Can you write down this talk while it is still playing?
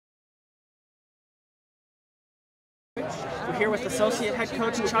We're here with Associate Head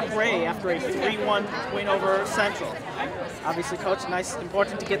Coach Chuck Ray after a 3-1 win over Central. Obviously, Coach, nice,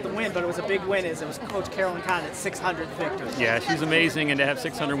 important to get the win, but it was a big win as it was Coach Carolyn Connett's 600th victory. Yeah, she's amazing, and to have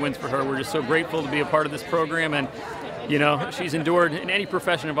 600 wins for her, we're just so grateful to be a part of this program. And you know, she's endured in any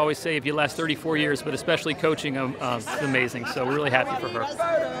profession. I've always say if you last 34 years, but especially coaching, it's amazing. So we're really happy for her.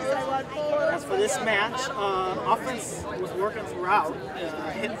 As for this match, offense was working throughout,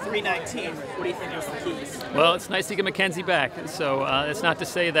 hit 319. What do you think was the keys? Well, it's nice to get Mackenzie back. So it's not to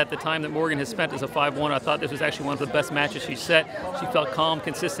say that the time that Morgan has spent as a 5-1, I thought this was actually one of the best matches she set. She felt calm,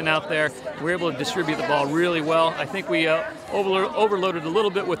 consistent out there. We were able to distribute the ball really well. I think we overloaded a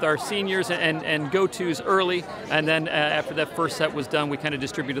little bit with our seniors and go-tos early, and then after that first set was done, we kind of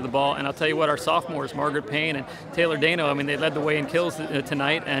distributed the ball. And I'll tell you what, our sophomores, Margaret Payne and Taylor Dano, I mean, they led the way in kills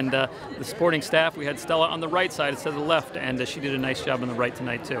tonight, and the supporting staff, we had Stella on the right side instead of the left, and she did a nice job on the right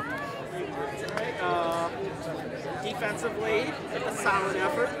tonight too. Defensively, a solid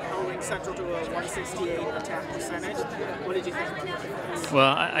effort, holding Central to a 168 attack percentage. What did you think about that?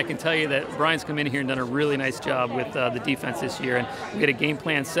 Well, I can tell you that Brian's come in here and done a really nice job with the defense this year, and we had a game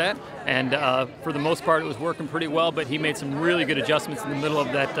plan set, and for the most part it was working pretty well, but he made some really good adjustments in the middle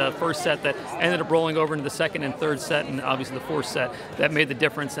of that first set that ended up rolling over into the second and third set, and obviously the fourth set. That made the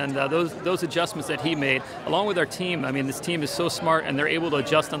difference, and those adjustments that he made, along with our team, I mean, this team is so smart, and they're able to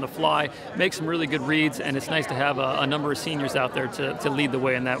adjust on the fly, make some really good reads, and it's nice to have a number of seniors out there to lead the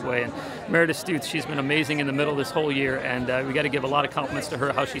way in that way. And Meredith Stutz, she's been amazing in the middle this whole year, and we got to give a lot of compliments to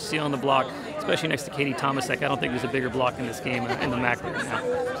her, how she's sealing the block, especially next to Katie Tomasek. I don't think there's a bigger block in this game in the MAC right now.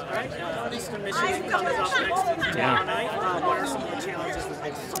 All right, Eastern Michigan comes up next tomorrow night. What are some of the challenges that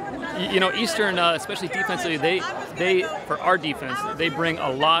they face? You know, Eastern, especially defensively, they for our defense, they bring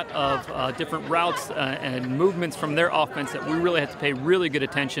a lot of different routes and movements from their offense that we really have to pay really good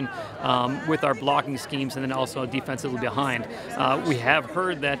attention with our blocking schemes, and then also defensively behind. We have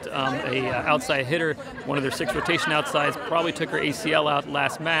heard that a outside hitter, one of their 6 rotation outsides, probably took her ACL out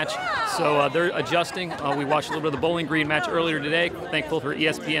last match, so they're adjusting. We watched a little bit of the Bowling Green match earlier today. Thankful for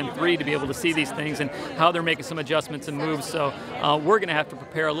ESPN3 to be able to see these things and how they're making some adjustments and moves. So we're going to have to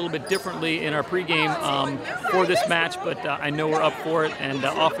prepare a little bit differently in our pregame for this match, but I know we're up for it, and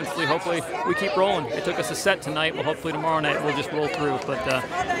offensively, hopefully, we keep rolling. It took us a set tonight. Well, hopefully tomorrow night we'll just roll through.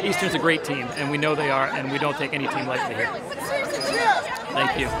 But Eastern's a great team, and we know they are, and we don't take any team lightly here.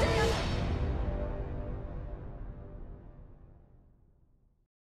 Thank you.